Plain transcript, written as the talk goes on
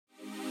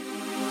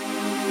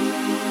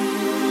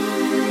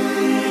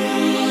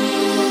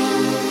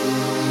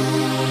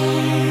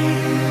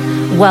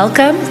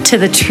Welcome to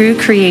the True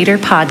Creator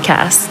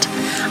Podcast.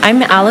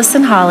 I'm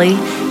Allison Holly,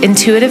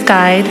 intuitive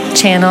guide,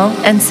 channel,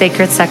 and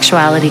sacred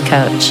sexuality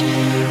coach.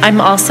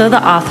 I'm also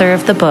the author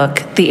of the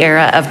book, The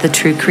Era of the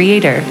True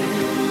Creator.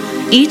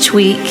 Each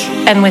week,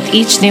 and with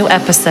each new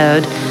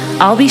episode,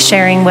 I'll be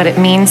sharing what it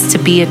means to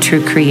be a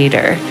true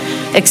creator,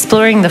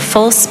 exploring the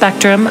full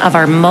spectrum of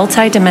our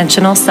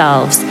multidimensional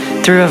selves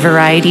through a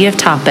variety of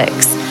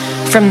topics,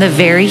 from the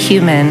very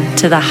human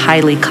to the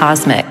highly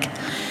cosmic.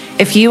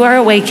 If you are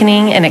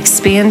awakening and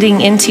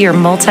expanding into your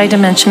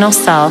multidimensional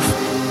self,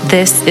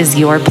 this is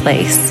your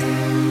place.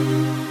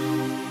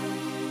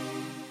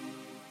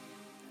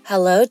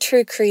 Hello,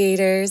 true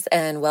creators,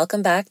 and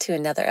welcome back to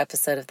another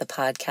episode of the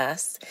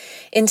podcast.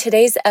 In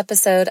today's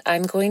episode,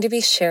 I'm going to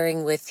be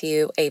sharing with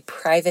you a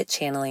private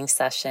channeling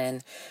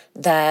session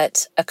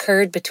that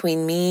occurred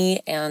between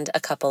me and a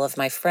couple of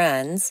my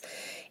friends.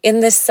 In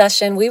this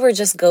session, we were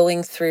just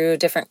going through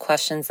different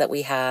questions that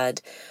we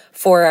had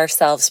for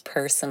ourselves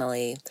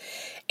personally.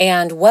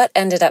 And what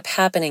ended up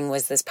happening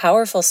was this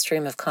powerful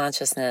stream of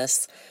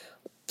consciousness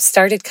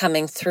started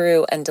coming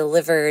through and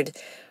delivered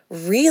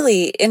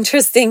really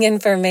interesting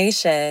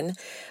information.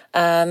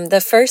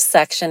 The first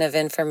section of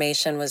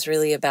information was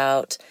really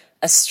about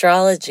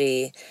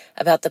astrology,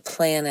 about the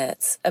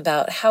planets,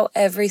 about how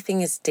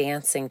everything is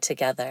dancing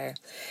together.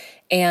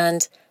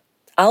 And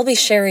I'll be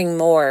sharing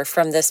more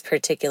from this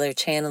particular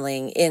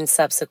channeling in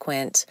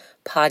subsequent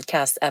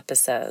podcast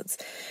episodes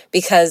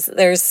because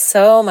there's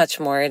so much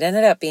more. It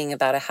ended up being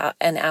about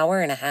an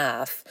hour and a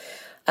half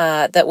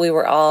that we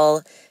were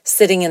all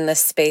sitting in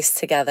this space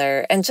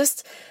together, and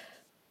just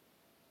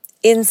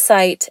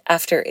insight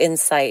after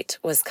insight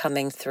was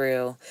coming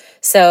through.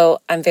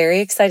 So I'm very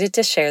excited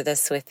to share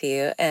this with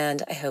you,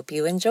 and I hope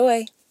you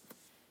enjoy.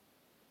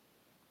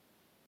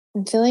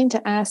 I'm feeling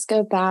to ask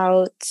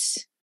about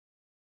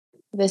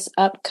this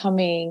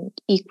upcoming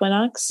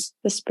equinox,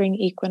 the spring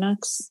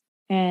equinox,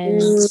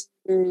 and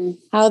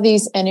how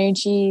these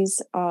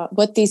energies,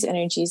 what these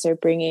energies are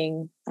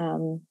bringing,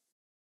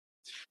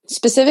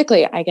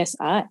 specifically, I guess,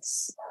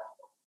 us.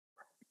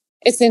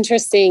 It's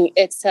interesting.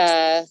 It's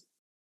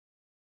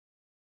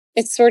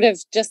sort of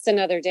just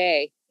another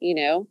day, you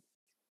know?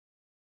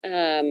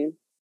 And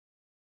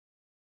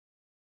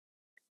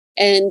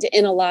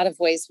in a lot of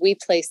ways, we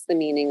place the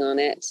meaning on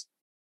it.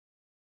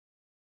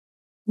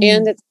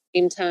 And at the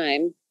same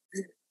time,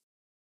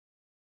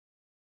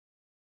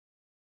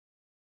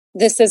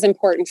 this is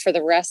important for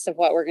the rest of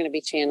what we're going to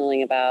be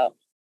channeling about.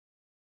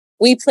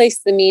 We place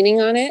the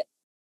meaning on it,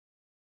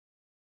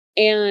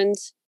 and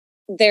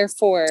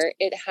therefore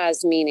it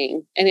has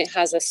meaning, and it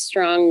has a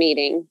strong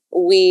meaning.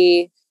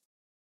 We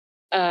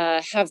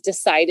have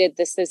decided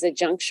this is a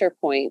juncture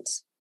point.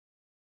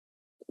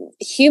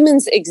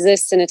 Humans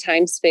exist in a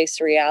time-space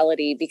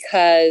reality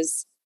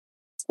because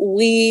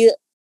we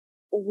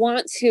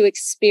want to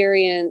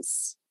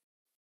experience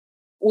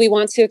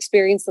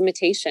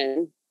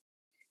limitation.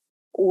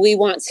 We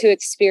want to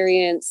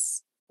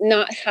experience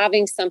not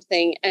having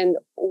something and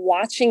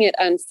watching it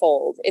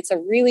unfold. It's a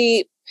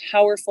really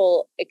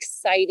powerful,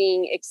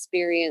 exciting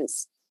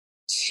experience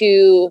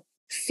to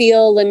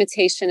feel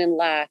limitation and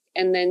lack,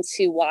 and then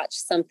to watch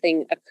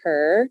something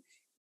occur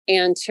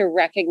and to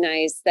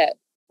recognize that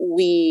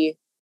we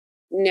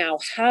now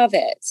have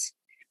it.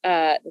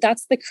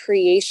 That's the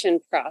creation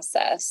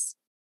process.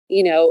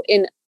 You know,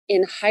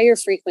 in higher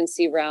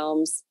frequency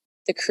realms,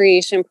 the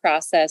creation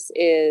process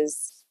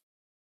is,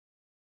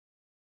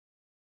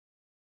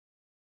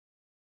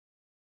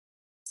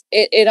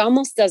 it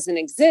almost doesn't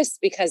exist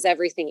because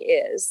everything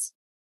is,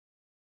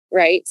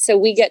 right? So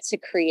we get to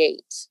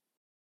create.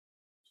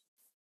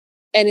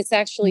 And it's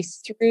actually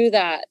through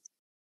that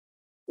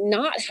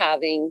not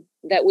having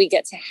that we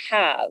get to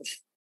have.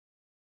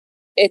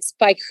 It's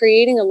by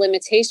creating a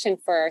limitation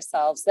for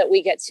ourselves that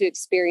we get to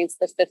experience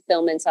the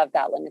fulfillment of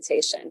that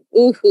limitation.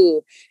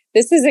 Ooh,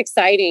 this is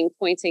exciting,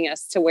 pointing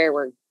us to where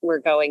we're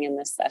going in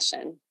this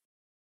session.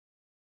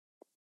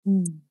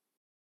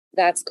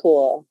 That's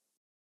cool.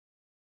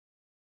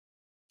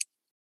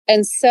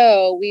 And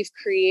so we've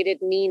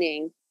created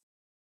meaning,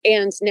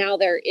 and now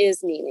there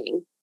is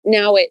meaning.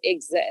 Now it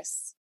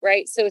exists,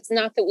 right? So it's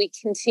not that we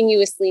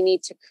continuously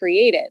need to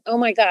create it. Oh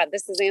my God,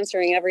 this is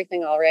answering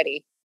everything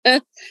already.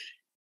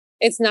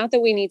 It's not that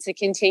we need to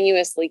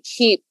continuously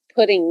keep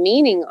putting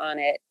meaning on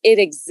it. It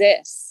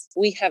exists.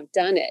 We have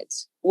done it.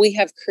 We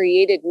have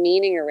created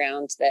meaning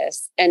around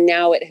this, and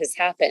now it has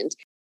happened.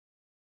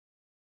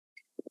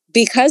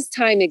 Because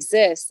time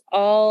exists,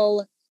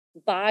 all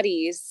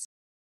bodies,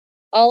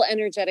 all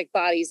energetic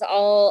bodies,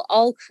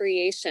 all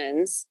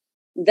creations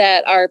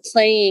that are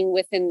playing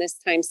within this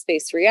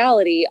time-space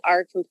reality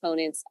are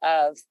components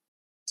of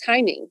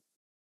timing.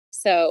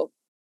 So,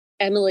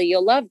 Emily,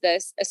 you'll love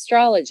this,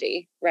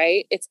 astrology,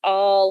 right? It's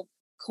all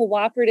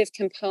cooperative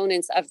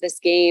components of this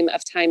game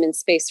of time and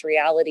space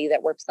reality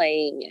that we're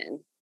playing in.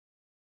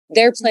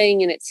 They're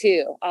playing in it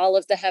too. All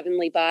of the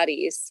heavenly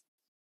bodies,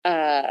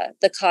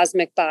 the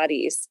cosmic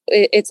bodies,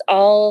 it's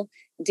all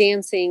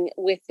dancing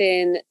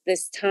within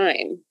this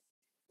time.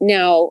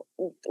 Now,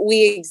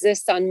 we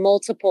exist on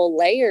multiple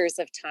layers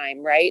of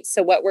time, right?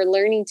 So what we're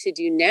learning to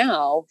do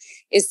now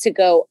is to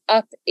go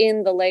up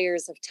in the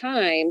layers of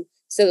time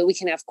so that we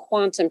can have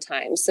quantum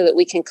time, so that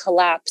we can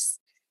collapse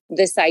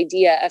this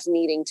idea of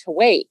needing to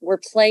wait. We're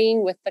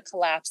playing with the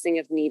collapsing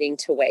of needing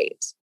to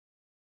wait.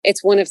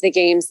 It's one of the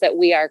games that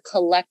we are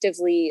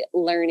collectively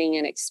learning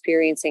and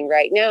experiencing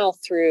right now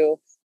through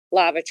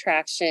law of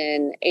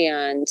attraction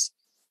and,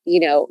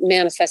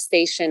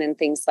 manifestation and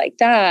things like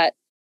that.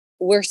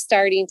 We're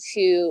starting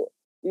to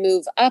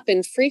move up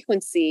in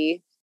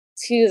frequency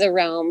to the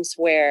realms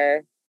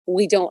where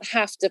we don't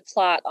have to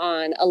plot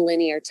on a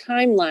linear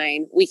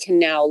timeline. We can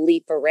now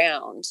leap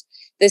around.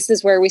 This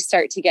is where we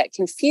start to get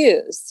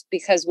confused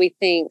because we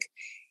think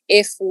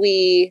if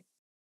we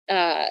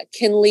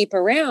can leap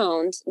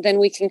around, then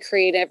we can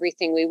create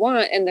everything we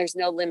want and there's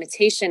no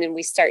limitation. And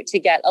we start to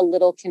get a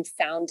little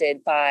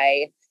confounded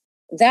by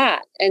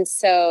that. And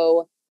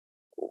so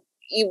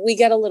we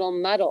get a little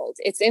muddled.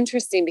 It's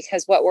interesting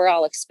because what we're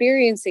all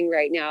experiencing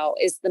right now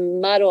is the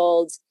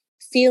muddled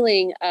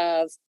feeling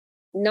of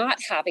not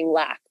having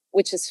lack,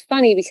 which is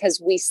funny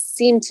because we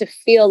seem to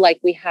feel like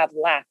we have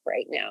lack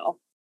right now.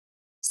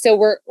 So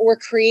we're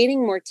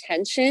creating more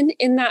tension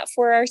in that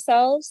for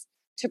ourselves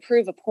to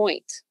prove a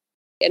point.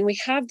 And we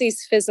have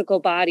these physical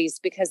bodies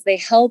because they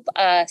help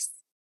us.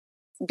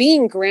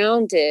 Being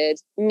grounded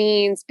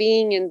means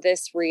being in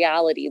this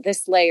reality,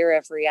 this layer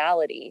of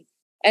reality.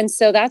 And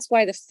so that's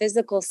why the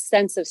physical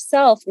sense of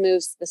self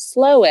moves the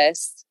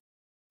slowest,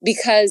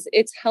 because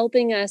it's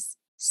helping us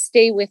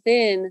stay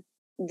within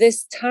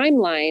this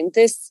timeline,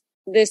 this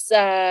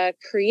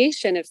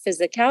creation of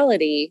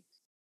physicality.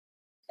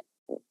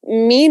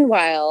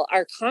 Meanwhile,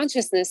 our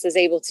consciousness is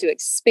able to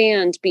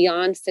expand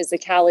beyond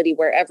physicality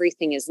where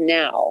everything is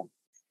now.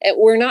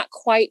 We're not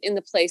quite in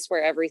the place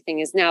where everything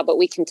is now, but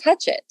we can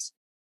touch it.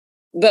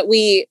 But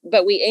we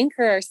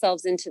anchor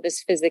ourselves into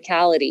this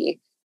physicality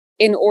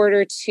in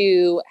order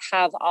to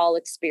have all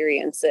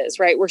experiences,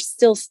 right? We're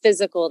still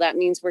physical. That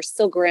means we're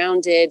still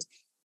grounded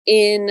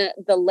in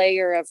the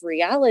layer of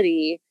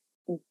reality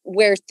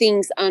where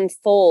things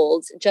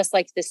unfold, just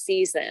like the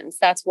seasons.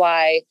 That's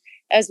why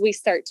as we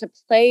start to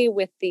play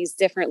with these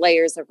different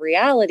layers of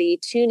reality,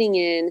 tuning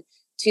in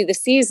to the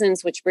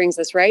seasons, which brings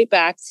us right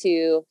back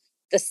to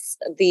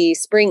the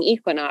spring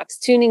equinox,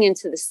 tuning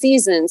into the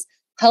seasons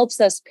helps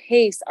us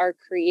pace our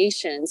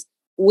creations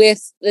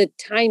with the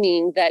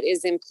timing that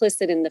is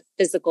implicit in the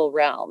physical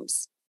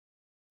realms.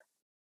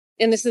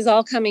 And this is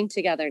all coming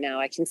together now.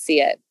 I can see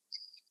it.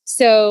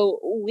 So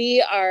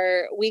we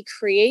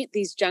create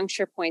these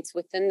juncture points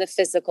within the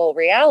physical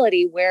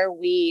reality where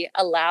we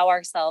allow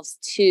ourselves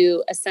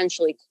to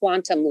essentially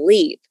quantum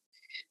leap,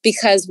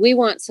 because we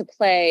want to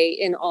play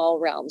in all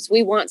realms.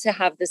 We want to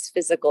have this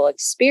physical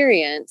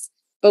experience,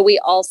 but we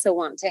also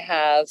want to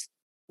have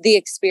the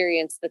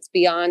experience that's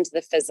beyond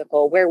the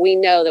physical, where we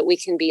know that we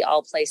can be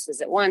all places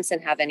at once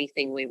and have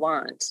anything we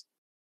want.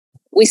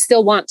 We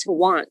still want to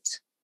want.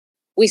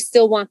 We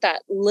still want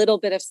that little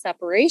bit of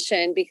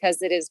separation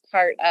because it is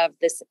part of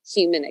this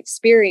human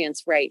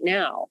experience right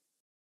now.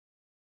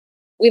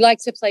 We like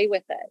to play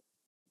with it.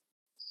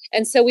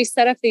 And so we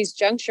set up these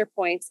juncture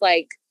points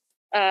like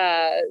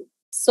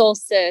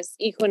solstice,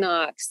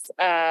 equinox,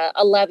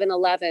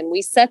 11/11.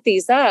 We set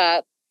these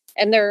up.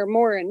 And there are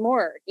more and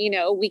more.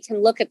 We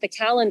can look at the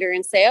calendar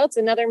and say, oh, it's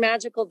another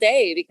magical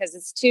day because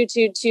it's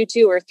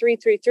 2222 or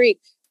 333.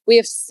 We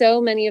have so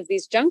many of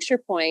these juncture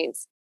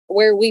points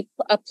where we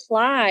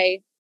apply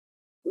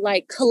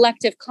like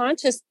collective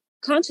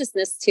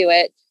consciousness to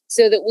it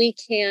so that we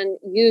can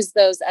use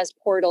those as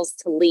portals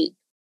to leap.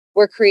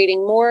 We're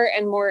creating more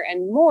and more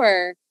and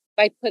more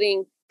by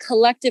putting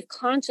collective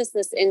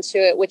consciousness into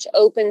it, which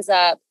opens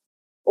up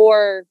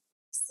or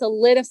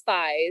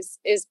solidifies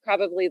is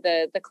probably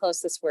the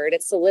closest word.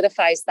 It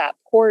solidifies that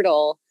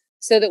portal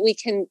so that we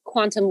can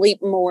quantum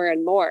leap more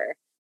and more.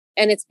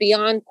 And it's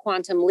beyond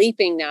quantum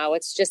leaping now.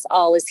 It's just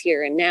all is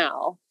here and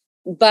now.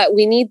 But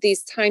we need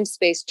these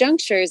time-space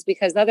junctures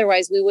because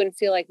otherwise we wouldn't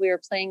feel like we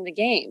were playing the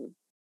game.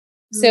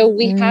 So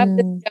we have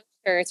this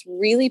juncture. It's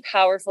really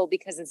powerful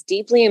because it's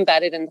deeply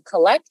embedded in the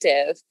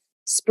collective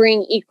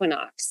spring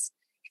equinox.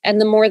 And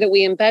the more that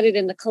we embed it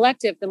in the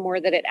collective, the more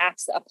that it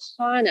acts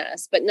upon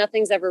us. But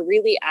nothing's ever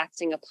really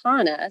acting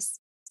upon us.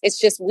 It's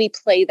just we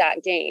play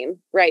that game,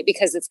 right?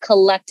 Because it's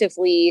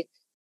collectively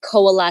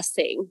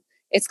coalescing.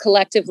 It's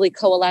collectively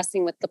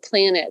coalescing with the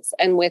planets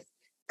and with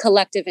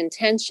collective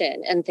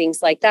intention and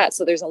things like that.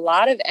 So there's a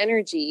lot of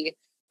energy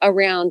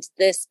around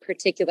this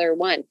particular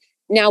one.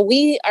 Now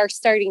we are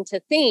starting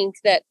to think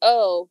that,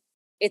 oh,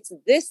 it's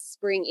this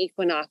spring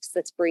equinox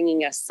that's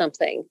bringing us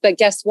something. But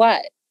guess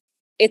what?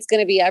 It's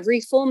going to be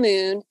every full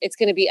moon. It's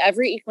going to be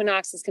every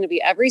equinox. It's going to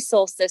be every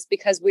solstice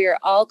because we are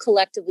all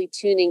collectively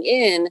tuning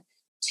in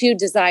to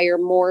desire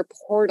more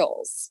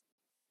portals.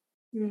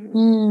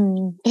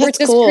 That's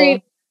cool.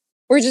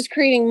 We're just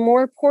creating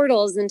more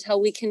portals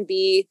until we can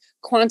be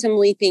quantum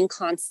leaping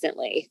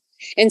constantly,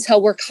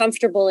 until we're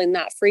comfortable in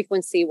that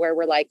frequency where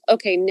we're like,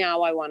 okay,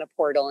 now I want a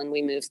portal, and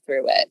we move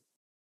through it.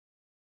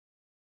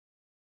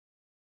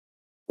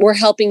 we're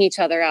helping each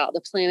other out.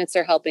 The planets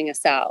are helping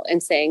us out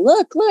and saying,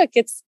 look,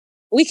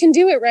 we can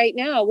do it right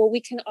now. Well,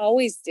 we can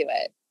always do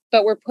it,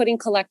 but we're putting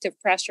collective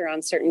pressure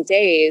on certain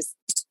days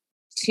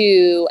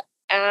to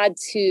add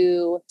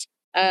to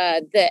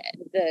the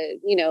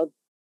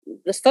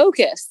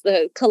focus.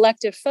 The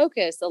collective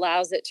focus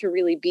allows it to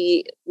really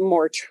be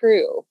more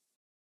true.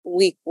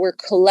 We're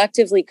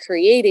collectively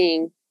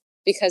creating,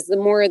 because the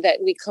more that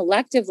we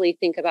collectively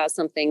think about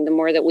something, the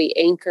more that we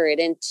anchor it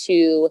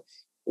into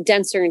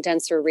denser and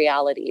denser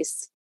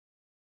realities.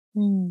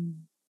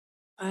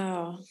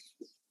 Wow.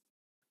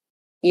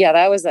 Yeah,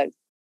 that was a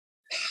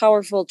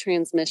powerful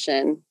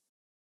transmission.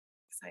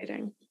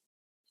 Exciting.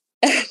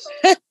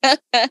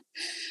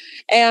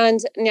 And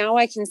now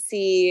I can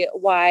see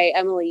why,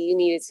 Emily, you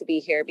needed to be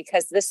here,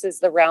 because this is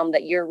the realm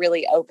that you're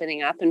really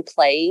opening up and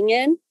playing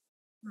in.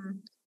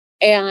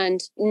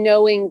 And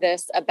knowing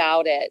this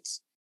about it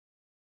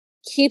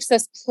keeps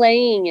us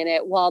playing in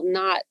it while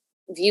not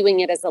viewing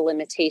it as a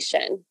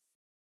limitation,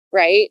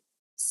 right?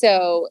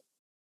 So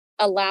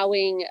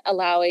allowing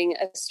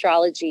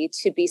astrology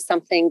to be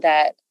something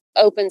that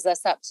opens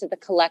us up to the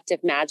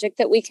collective magic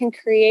that we can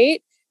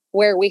create,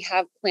 where we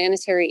have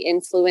planetary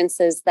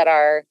influences that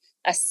are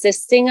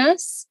assisting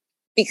us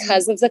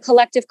because of the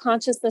collective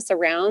consciousness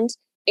around,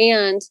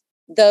 and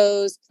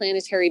those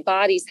planetary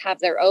bodies have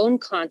their own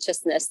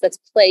consciousness that's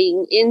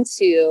playing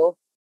into,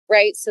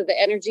 right? So the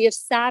energy of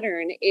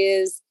Saturn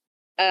is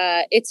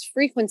its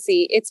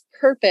frequency, its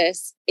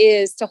purpose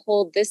is to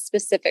hold this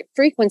specific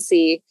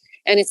frequency,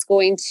 and it's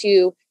going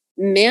to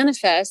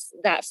manifest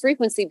that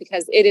frequency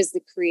because it is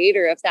the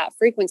creator of that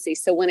frequency.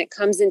 So when it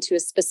comes into a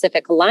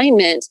specific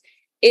alignment,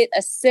 it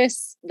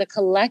assists the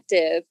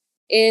collective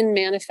in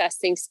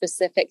manifesting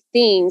specific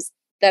things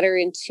that are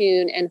in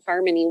tune and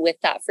harmony with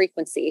that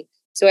frequency.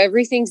 So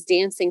everything's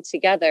dancing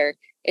together.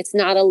 It's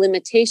not a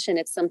limitation.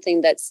 It's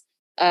something that's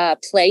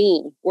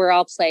playing. We're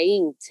all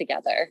playing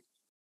together.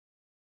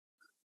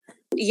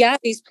 Yeah,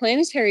 these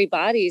planetary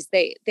bodies,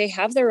 they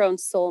have their own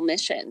soul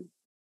mission,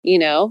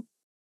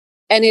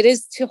 and it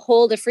is to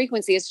hold a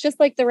frequency. It's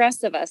just like the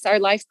rest of us. Our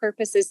life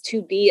purpose is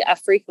to be a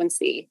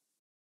frequency.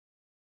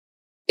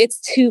 It's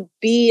to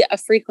be a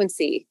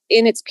frequency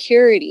in its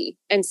purity.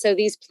 And so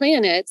these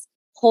planets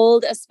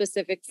hold a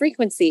specific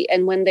frequency.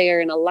 And when they are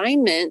in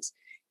alignment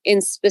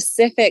in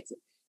specific,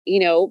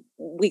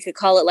 we could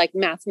call it like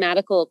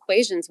mathematical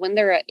equations, when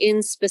they're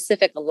in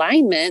specific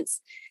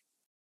alignments,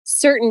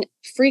 certain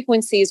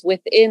frequencies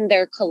within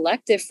their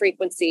collective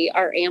frequency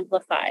are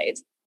amplified.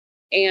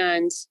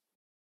 And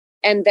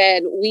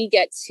then we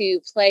get to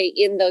play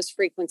in those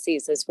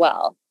frequencies as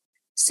well.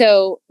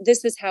 So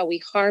this is how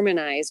we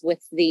harmonize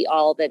with the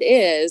all that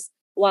is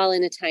while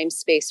in a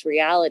time-space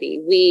reality.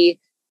 We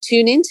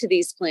tune into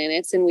these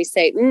planets and we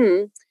say,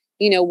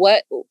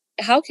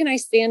 how can I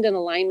stand in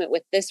alignment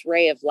with this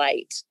ray of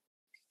light?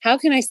 How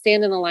can I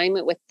stand in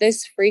alignment with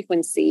this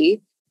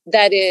frequency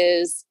that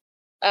is,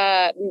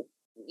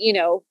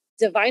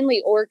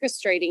 divinely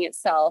orchestrating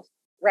itself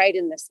right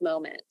in this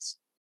moment?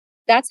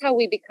 That's how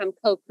we become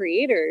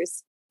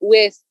co-creators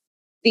with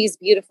these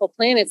beautiful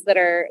planets that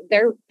are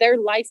their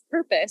life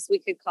purpose, we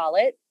could call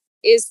it,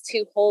 is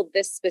to hold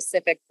this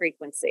specific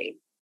frequency.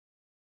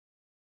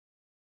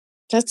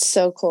 That's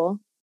so cool.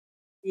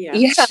 Yeah.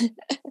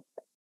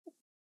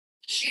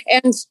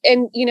 And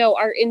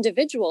our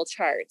individual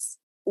charts,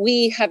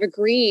 we have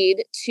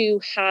agreed to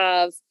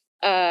have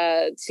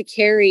to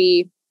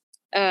carry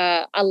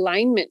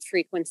alignment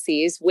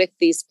frequencies with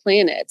these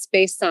planets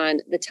based on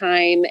the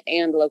time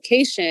and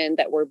location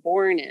that we're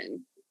born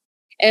in.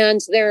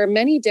 And there are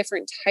many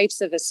different types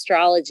of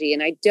astrology,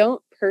 and I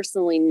don't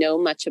personally know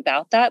much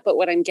about that, but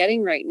what I'm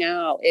getting right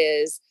now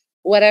is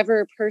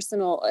whatever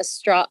personal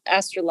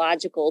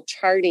astrological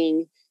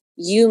charting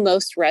you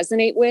most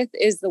resonate with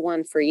is the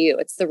one for you.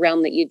 It's the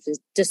realm that you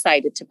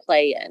decided to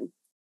play in.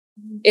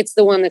 It's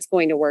the one that's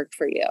going to work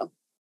for you.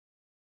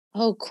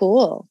 Oh,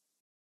 cool.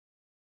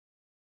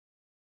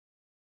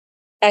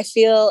 I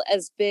feel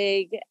as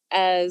big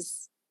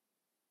as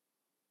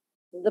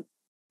the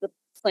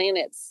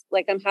planets.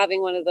 Like I'm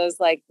having one of those,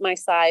 like, my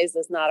size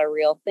is not a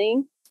real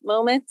thing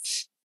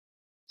moments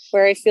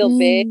where I feel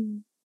big,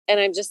 and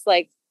I'm just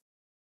like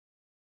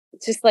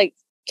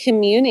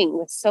communing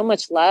with so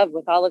much love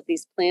with all of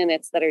these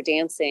planets that are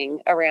dancing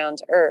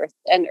around Earth,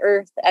 and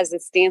Earth as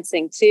it's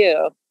dancing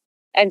too.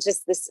 And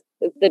just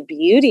the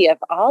beauty of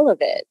all of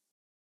it.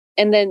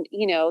 And then,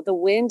 the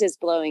wind is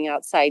blowing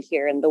outside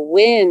here, and the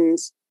wind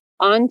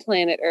on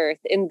planet Earth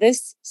in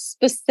this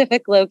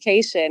specific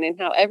location, and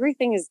how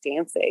everything is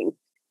dancing.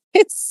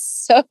 It's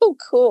so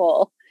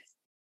cool.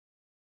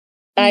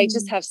 I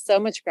just have so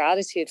much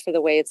gratitude for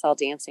the way it's all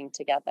dancing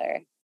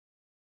together.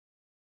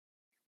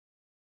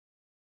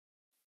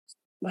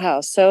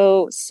 Wow.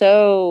 So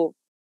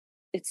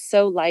it's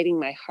so lighting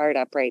my heart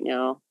up right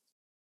now.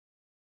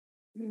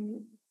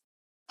 And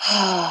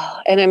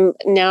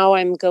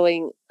I'm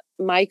going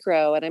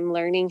micro, and I'm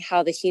learning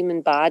how the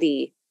human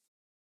body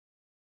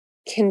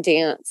can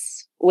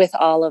dance with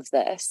all of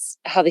this,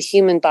 how the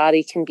human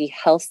body can be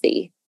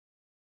healthy.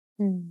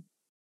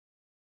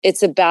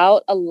 It's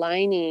about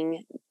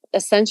aligning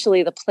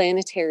essentially the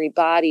planetary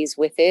bodies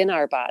within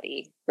our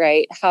body,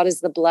 right? How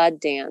does the blood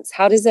dance?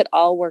 How does it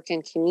all work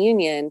in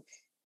communion?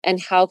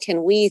 And how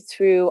can we,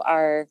 through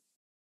our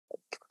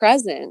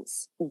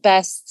presence,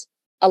 best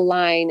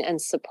align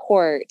and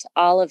support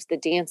all of the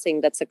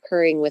dancing that's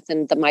occurring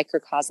within the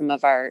microcosm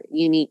of our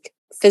unique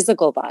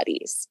physical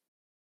bodies?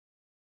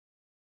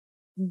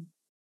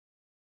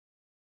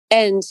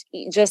 And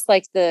just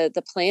like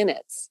the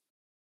planets,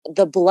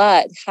 the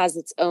blood has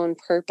its own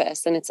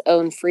purpose and its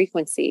own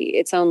frequency,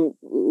 its own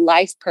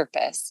life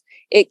purpose.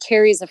 It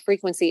carries a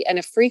frequency, and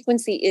a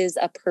frequency is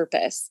a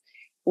purpose.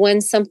 When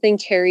something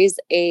carries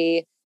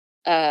a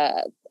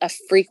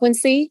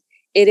frequency,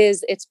 it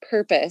is its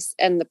purpose.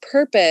 And the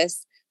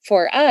purpose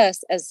for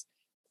us as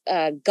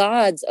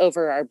gods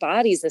over our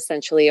bodies,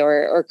 essentially,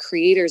 or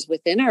creators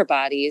within our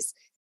bodies,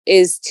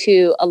 is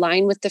to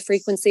align with the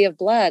frequency of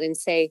blood and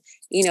say,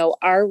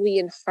 are we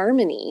in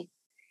harmony?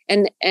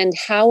 And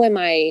how am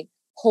I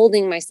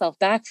holding myself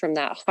back from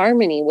that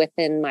harmony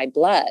within my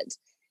blood?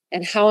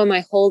 And how am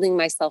I holding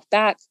myself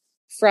back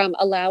from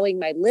allowing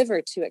my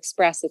liver to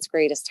express its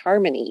greatest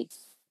harmony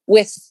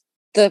with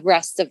the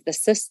rest of the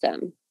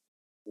system?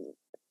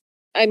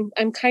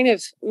 I'm kind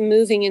of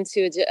moving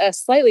into a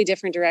slightly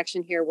different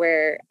direction here,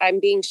 where I'm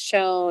being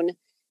shown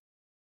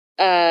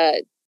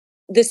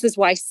this is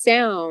why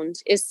sound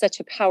is such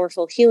a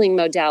powerful healing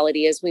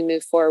modality as we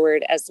move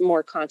forward as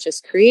more conscious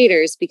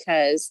creators,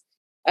 because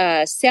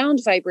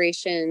sound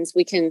vibrations,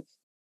 we can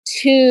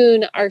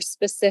tune our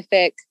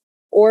specific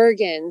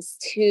organs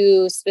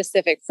to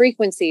specific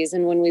frequencies.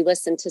 And when we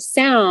listen to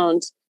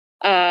sound,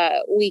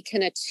 we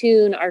can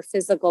attune our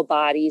physical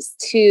bodies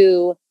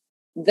to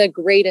the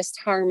greatest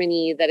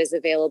harmony that is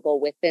available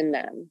within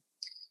them.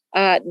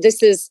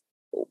 This is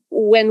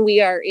when we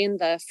are in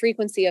the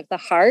frequency of the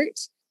heart.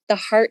 The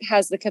heart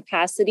has the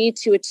capacity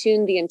to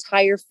attune the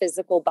entire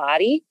physical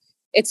body.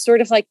 It's sort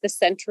of like the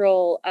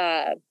central,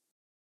 I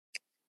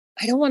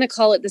don't want to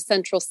call it the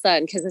central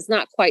sun, because it's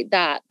not quite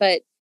that,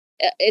 but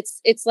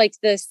it's like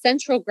the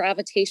central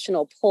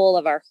gravitational pull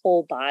of our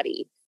whole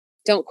body.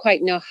 Don't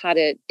quite know how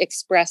to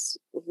express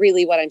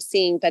really what I'm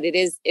seeing, but it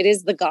is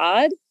the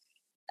God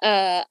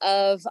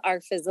of our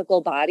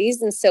physical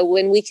bodies. And so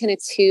when we can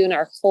attune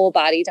our whole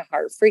body to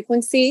heart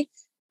frequency,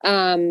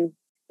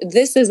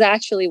 this is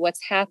actually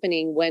what's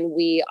happening when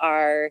we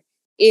are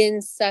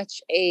in such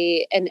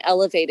an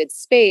elevated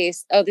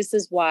space. Oh, this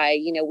is why,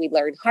 we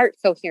learn heart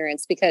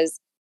coherence, because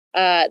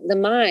the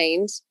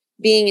mind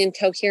being in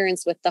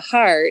coherence with the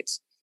heart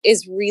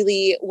is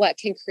really what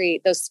can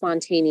create those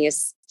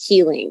spontaneous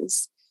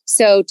healings.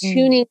 So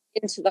tuning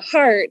into the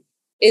heart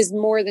is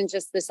more than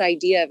just this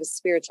idea of a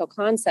spiritual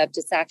concept.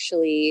 It's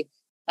actually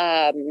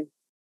a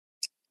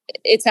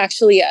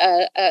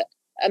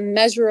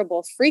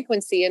measurable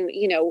frequency. And,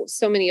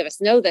 so many of us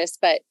know this,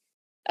 but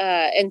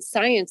and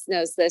science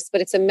knows this,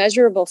 but it's a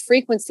measurable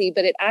frequency,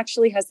 but it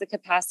actually has the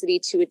capacity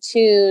to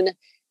attune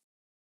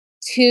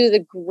to the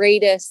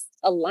greatest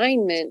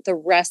alignment, the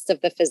rest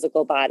of the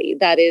physical body.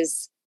 That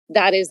is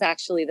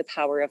actually the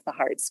power of the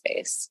heart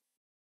space.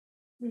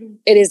 Mm-hmm.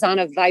 It is on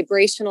a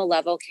vibrational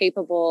level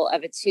capable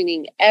of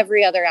attuning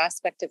every other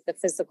aspect of the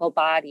physical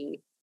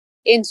body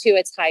into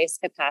its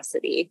highest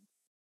capacity.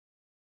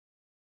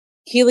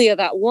 Helia,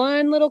 that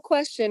one little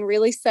question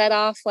really set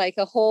off like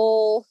a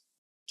whole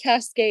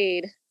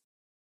cascade.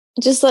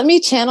 Just let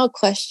me channel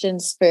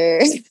questions for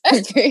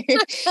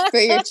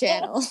your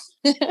channel.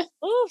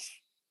 Oof.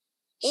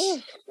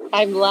 Oof.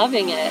 I'm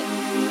loving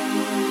it.